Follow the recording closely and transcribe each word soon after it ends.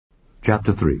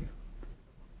Chapter 3.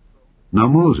 Now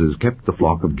Moses kept the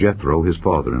flock of Jethro, his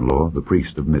father-in-law, the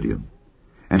priest of Midian.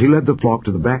 And he led the flock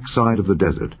to the backside of the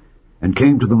desert, and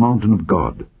came to the mountain of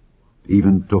God,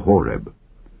 even to Horeb.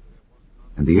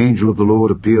 And the angel of the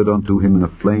Lord appeared unto him in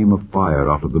a flame of fire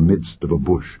out of the midst of a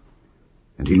bush.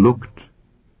 And he looked,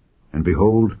 and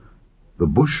behold, the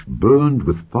bush burned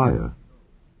with fire,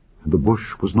 and the bush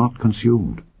was not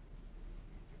consumed.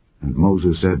 And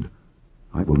Moses said,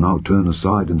 I will now turn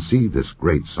aside and see this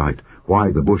great sight,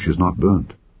 why the bush is not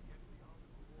burnt.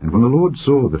 And when the Lord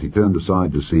saw that he turned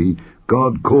aside to see,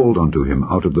 God called unto him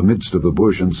out of the midst of the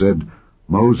bush, and said,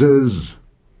 Moses,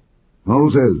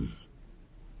 Moses.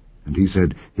 And he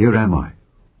said, Here am I.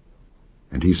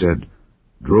 And he said,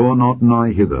 Draw not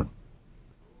nigh hither.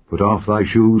 Put off thy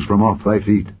shoes from off thy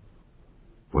feet,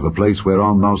 for the place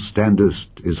whereon thou standest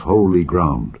is holy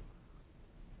ground.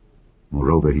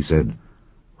 Moreover he said,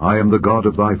 I am the God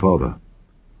of thy father,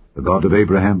 the God of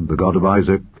Abraham, the God of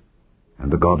Isaac,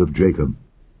 and the God of Jacob.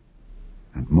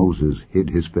 And Moses hid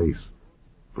his face,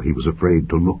 for he was afraid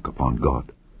to look upon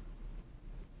God.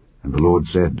 And the Lord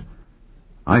said,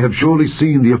 I have surely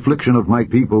seen the affliction of my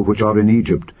people which are in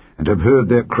Egypt, and have heard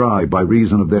their cry by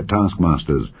reason of their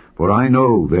taskmasters, for I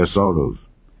know their sorrows.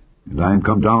 And I am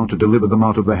come down to deliver them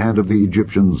out of the hand of the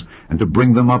Egyptians, and to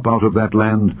bring them up out of that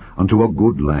land unto a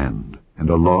good land,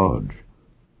 and a large,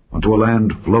 unto a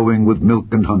land flowing with milk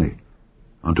and honey,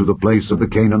 unto the place of the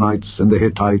Canaanites, and the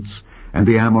Hittites, and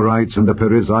the Amorites, and the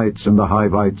Perizzites, and the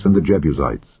Hivites, and the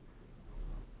Jebusites.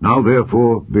 Now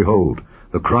therefore, behold,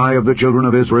 the cry of the children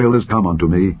of Israel is come unto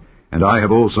me, and I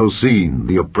have also seen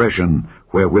the oppression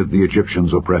wherewith the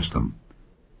Egyptians oppress them.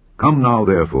 Come now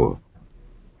therefore,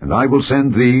 and I will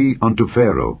send thee unto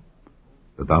Pharaoh,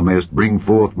 that thou mayest bring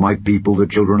forth my people the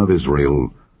children of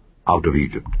Israel out of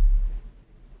Egypt.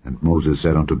 And Moses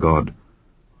said unto God,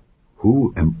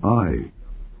 Who am I,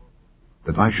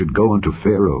 that I should go unto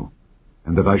Pharaoh,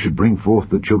 and that I should bring forth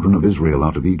the children of Israel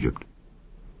out of Egypt?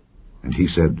 And he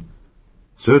said,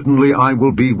 Certainly I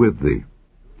will be with thee,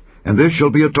 and this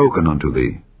shall be a token unto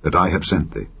thee, that I have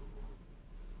sent thee.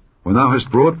 When thou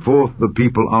hast brought forth the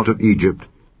people out of Egypt,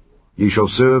 ye shall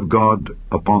serve God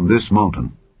upon this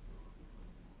mountain.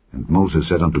 And Moses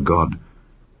said unto God,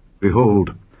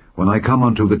 Behold, when I come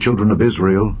unto the children of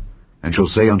Israel, and shall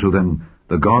say unto them,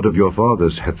 The God of your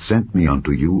fathers hath sent me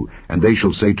unto you, and they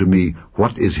shall say to me,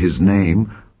 What is his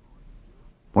name?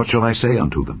 What shall I say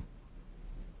unto them?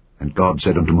 And God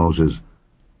said unto Moses,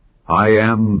 I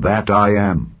am that I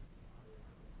am.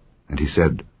 And he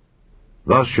said,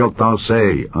 Thus shalt thou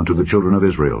say unto the children of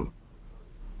Israel,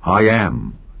 I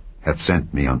am hath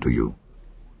sent me unto you.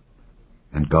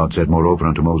 And God said moreover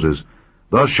unto Moses,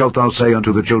 Thus shalt thou say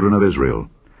unto the children of Israel,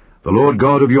 The Lord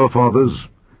God of your fathers,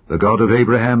 the God of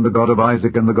Abraham, the God of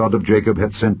Isaac, and the God of Jacob,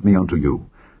 hath sent me unto you.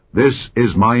 This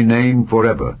is my name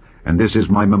forever, and this is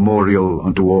my memorial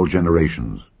unto all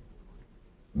generations.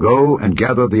 Go and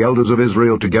gather the elders of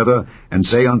Israel together, and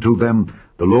say unto them,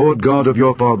 The Lord God of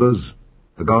your fathers,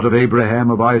 the God of Abraham,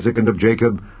 of Isaac, and of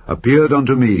Jacob, appeared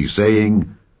unto me,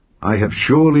 saying, I have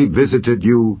surely visited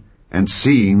you, and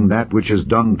seen that which is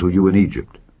done to you in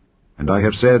Egypt. And I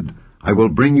have said, I will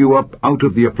bring you up out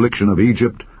of the affliction of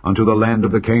Egypt unto the land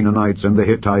of the Canaanites, and the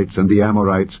Hittites, and the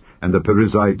Amorites, and the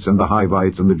Perizzites, and the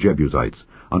Hivites, and the Jebusites,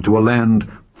 unto a land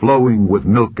flowing with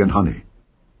milk and honey.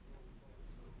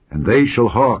 And they shall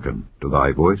hearken to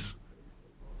thy voice,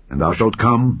 and thou shalt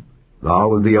come,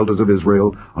 thou and the elders of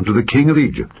Israel, unto the king of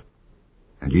Egypt.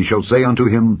 And ye shall say unto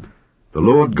him, The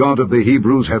Lord God of the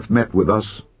Hebrews hath met with us.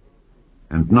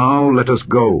 And now let us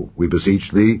go, we beseech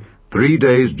thee, 3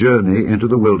 days' journey into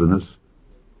the wilderness,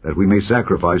 that we may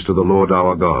sacrifice to the Lord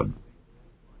our God.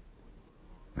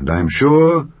 And I am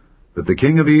sure that the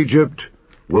king of Egypt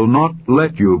will not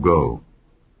let you go,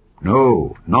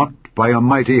 no, not by a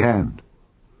mighty hand.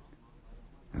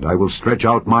 And I will stretch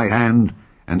out my hand,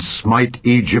 and smite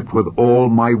Egypt with all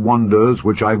my wonders,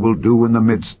 which I will do in the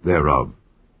midst thereof.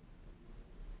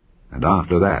 And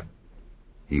after that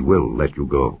he will let you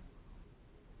go.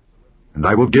 And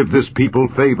I will give this people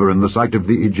favor in the sight of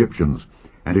the Egyptians,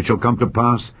 and it shall come to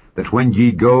pass that when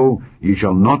ye go, ye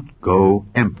shall not go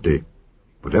empty.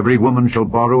 But every woman shall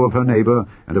borrow of her neighbor,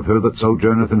 and of her that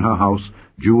sojourneth in her house,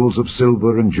 jewels of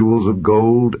silver, and jewels of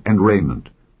gold, and raiment.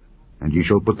 And ye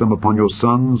shall put them upon your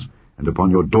sons, and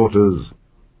upon your daughters,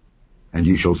 and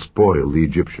ye shall spoil the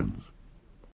Egyptians.